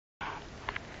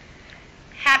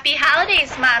Happy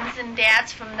holidays, moms and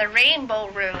dads from the Rainbow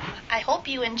Room. I hope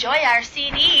you enjoy our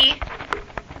CD.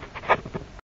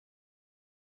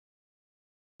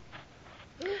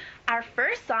 Our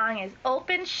first song is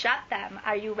Open, Shut Them.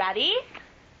 Are you ready?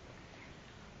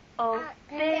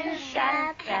 Open,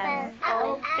 shut them,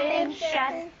 open,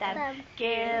 shut them.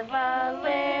 Give a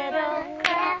little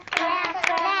clap, clap,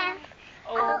 clap.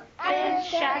 Open,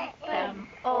 shut them,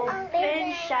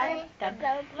 open, shut them.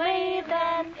 Lay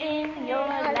them in your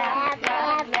lap,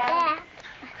 lap, lap.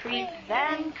 Creep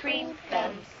them,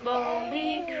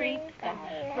 slowly creep them.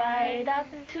 Right up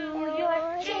to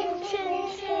your chin, chin,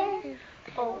 chin.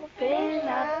 Open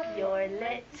up your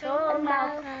little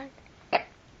mouth.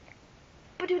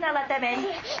 But do not let them in.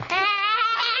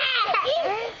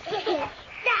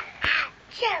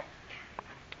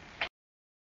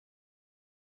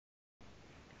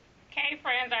 Okay,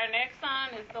 friends, our next song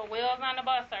is The Wheels on the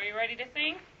Bus. Are you ready to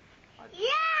sing? Yeah!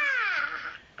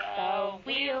 The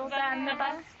wheels on the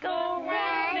bus go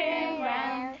round and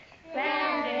round,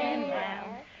 round and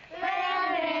round,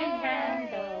 round and round.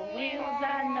 The wheels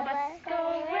on the bus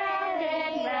go round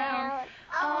and round,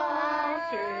 all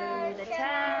through the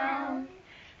town.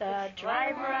 The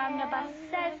driver on the bus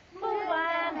says, move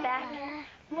on back,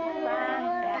 move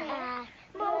on back,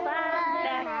 move on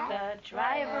back. The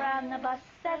driver on the bus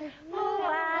says, move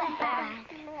on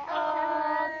back,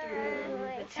 all through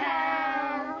the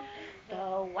town.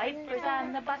 The wipers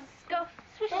on the bus go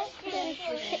swish, swish,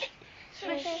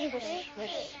 swish, swish, swish,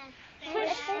 swish,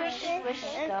 swish, swish, swish.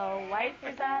 The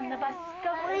wipers on the bus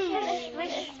go swish,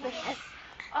 swish, swish,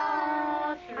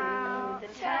 all through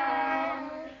the town.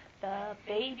 The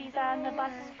babies on the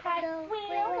bus cry, where,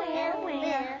 where, where,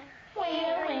 where,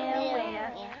 where, where,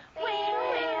 where, where,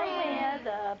 where.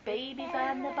 The babies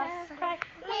on the bus cry,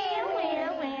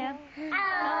 where,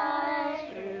 all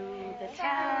through the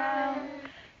town.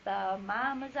 The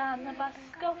mamas on the bus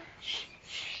go shh,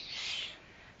 shh,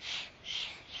 shh, shh,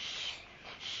 shh,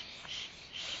 shh,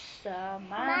 shh. The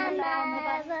mamas on the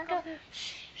bus go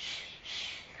shh, shh,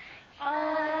 shh,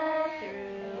 all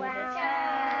through the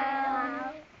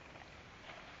town.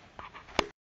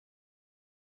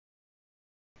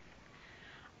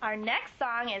 Our next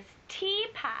song is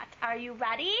Teapot. Are you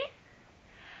ready?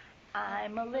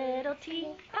 I'm a little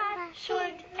teapot,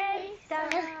 short and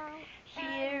stout.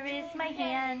 Here is my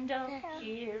handle,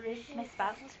 here is my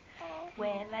spout.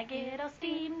 When I get all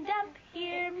steamed up,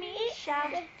 hear me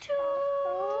shout,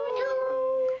 toot,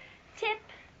 tip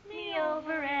me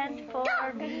over and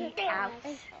pour me out.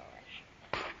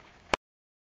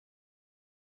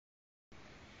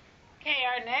 Okay,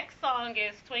 our next song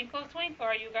is Twinkle, Twinkle.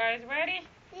 Are you guys ready?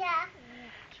 Yeah.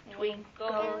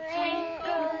 Twinkle,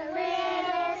 twinkle,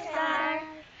 little star,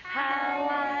 how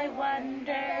I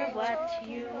wonder what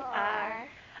you are.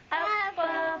 Up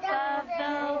above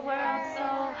the world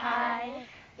so high,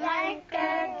 like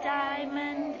a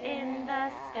diamond in the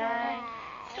sky.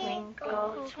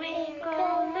 Twinkle,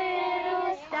 twinkle,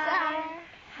 little star,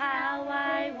 how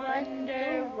I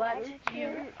wonder what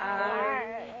you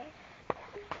are.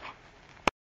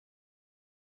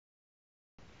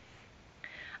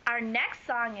 Our next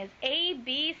song is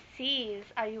ABCs.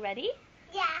 Are you ready?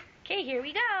 Yeah. Okay, here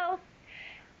we go.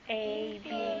 A, B,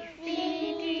 C,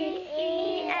 D,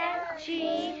 E, F,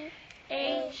 G,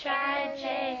 H, I,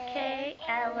 J, K,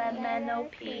 L, M, N, O,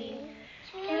 P,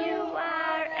 Q,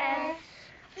 R, S,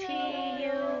 T,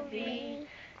 U, V,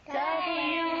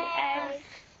 W, X,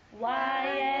 Y,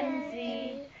 and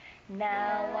Z.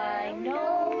 Now I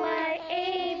know my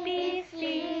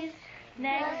ABCs.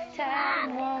 Next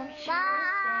time, won't you sing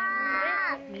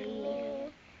with me?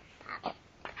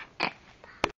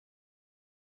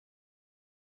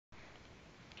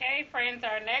 Okay, friends,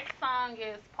 our next song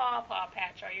is Paw Paw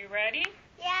Patch. Are you ready?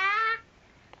 Yeah.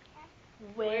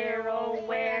 Where, oh,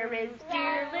 where is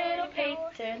dear little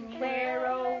Peyton? Where,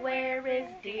 oh, where is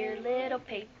dear little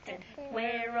Peyton?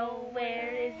 Where, oh,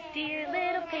 where is dear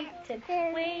little Peyton?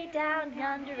 Way down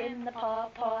yonder in the Paw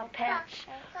Paw Patch.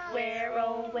 Where,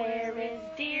 oh, where is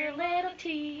dear little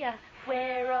Tia?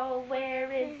 Where, oh,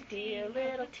 where is dear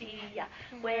little Tia?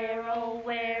 Where, oh,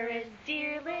 where is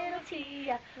dear little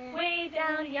Tia? Way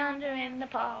down yonder in the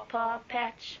Paw Paw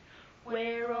Patch.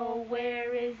 Where, oh,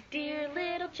 where is dear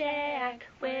little Jack?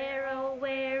 Where, oh,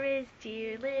 where is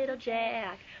dear little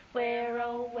Jack? Where,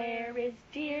 oh, where is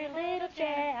dear little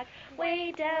Jack?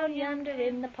 Way down yonder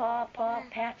in the Paw Paw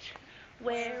Patch.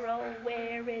 Where, oh,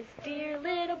 where is dear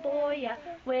little boy?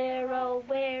 Where, oh,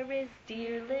 where is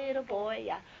dear little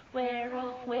boy? Where,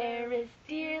 oh, where is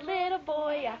dear little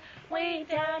boy? Way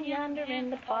down yonder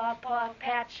in the Paw Paw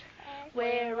Patch.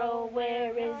 Where, oh,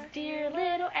 where is dear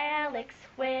little Alex?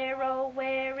 Where, oh,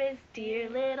 where is dear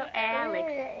little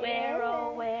Alex? Where,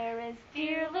 oh, where is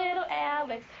dear little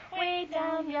Alex? Way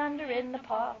down yonder in the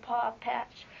paw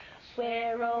patch.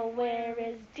 Where, oh, where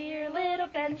is dear little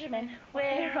Benjamin?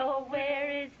 Where, oh,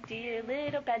 where is dear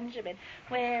little Benjamin?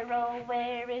 Where, oh,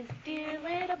 where is dear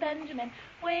little Benjamin?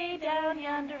 Way down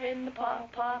yonder in the paw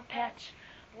patch.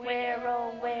 Where,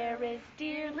 oh, where is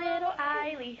dear little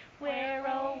Eily? Where,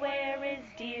 oh, where is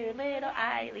dear little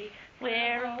Eily?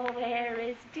 Where, oh, where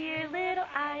is dear little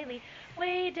Eily?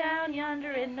 Way down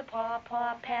yonder in the paw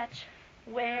patch.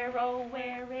 Where, oh,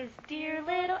 where is dear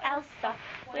little Elsa?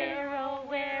 Where, oh,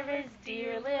 where is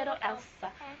dear little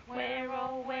Elsa? Where,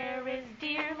 oh, where is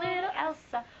dear little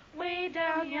Elsa? Way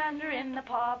down yonder in the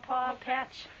paw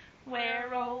patch.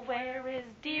 Where, oh, where is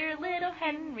dear little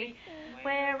Henry?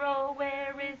 Where, oh,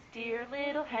 where is dear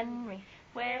little Henry?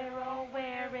 Where, oh,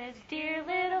 where is dear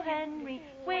little Henry?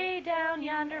 Way down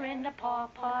yonder in the paw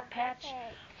patch.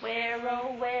 Where,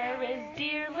 oh, where is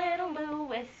dear little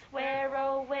Louis? Where,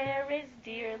 oh, where is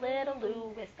dear little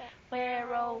Louis?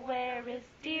 Where, oh, where is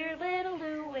dear little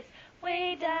Louis?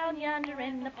 Way down yonder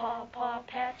in the paw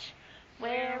patch.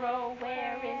 Where, oh,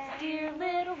 where is dear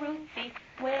little Ruthie?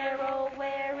 Where, oh,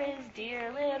 where is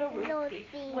dear little Ruthie?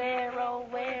 Where, oh,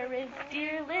 where is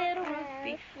dear little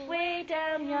Ruthie? Way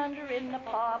down yonder in the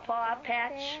paw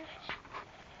patch.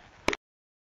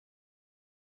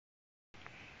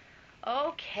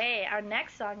 Okay, our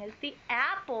next song is the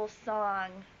apple song.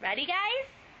 Ready, guys?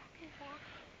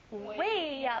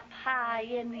 Way up high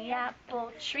in the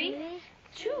apple tree,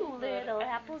 2 little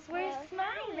apples were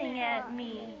smiling at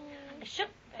me. I shook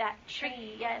that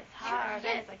tree as hard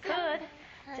as I could.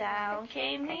 Down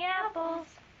came the apples.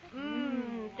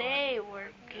 They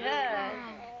were good.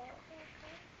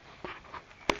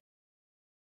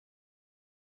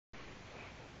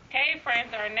 Okay,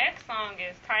 friends, our next song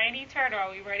is Tiny Turtle.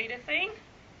 Are we ready to sing?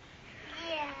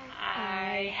 Yeah.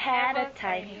 I had a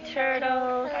tiny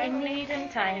turtle, neat and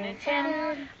tiny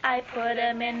Tim. I put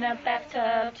him in a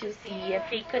bathtub to see if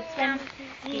he could swim.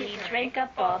 He drank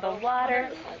up all the water.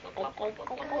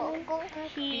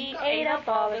 He ate up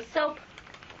all the soap.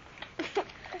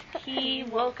 He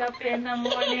woke up in the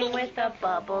morning with a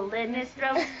bubble in his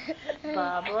throat.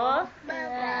 Bubble,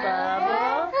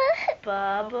 bubble,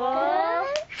 bubble.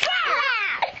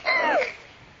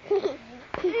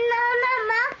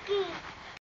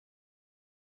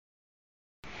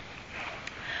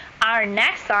 Our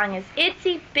next song is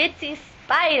Itsy Bitsy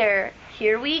Spider.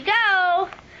 Here we go.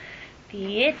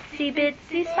 The itsy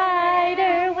bitsy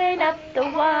spider went up the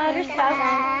water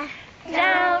spout.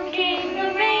 Down came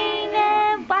the rain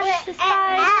and washed the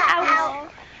spider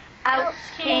out. Out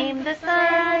came the sun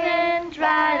and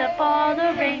dried up all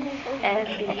the rain. And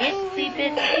the itsy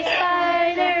bitsy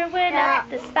spider went up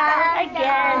the spout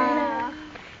again.